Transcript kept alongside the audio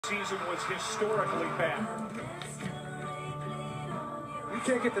Season was historically bad. We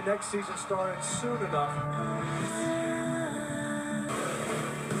can't get the next season started soon enough.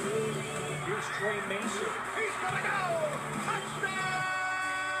 Here's Trey Mason. He's gonna go! Touchdown!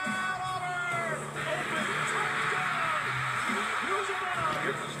 Auburn! Open touchdown! Use it out!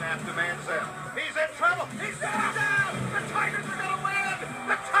 Here's the snap to Mansell. He's in trouble! He's down! The Tigers are gonna win!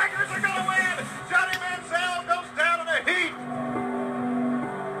 The Tigers are gonna win! Johnny Mansell goes down in a heap!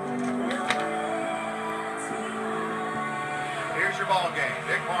 Here's your ball game.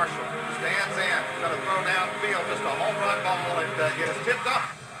 Dick Marshall stands in. He's going to throw downfield. Just a home run ball, and it is tipped up.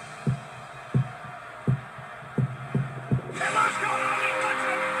 And let's go!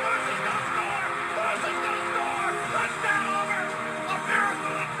 Lewis is going to score! Lewis is going to score! Touchdown Auburn! A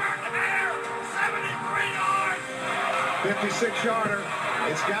miracle in Burton Air! 73 yards! 56-yarder.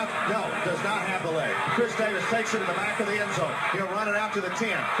 It's got, no, does not have the leg. Chris Davis takes it in the back of the end zone. He'll run it out to the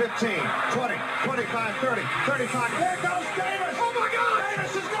 10, 15, 20, 25, 30, 35. There goes Davis. Oh my God!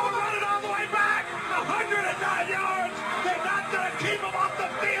 Davis is going to run it all the way back. 109 yards! They're not going to keep him off the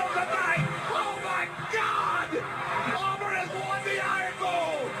field tonight! Oh my God! Auburn has won the Iron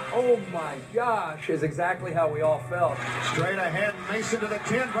Bowl! Oh my gosh, is exactly how we all felt. Straight ahead, Mason to the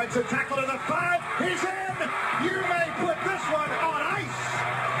 10, breaks a tackle to the 5. He's in. You may put this one on ice.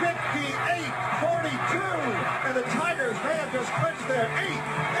 58-42, and the Tigers may have just clinched their 8th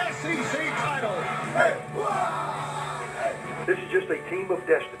SEC title. This is just a team of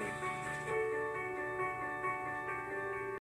destiny.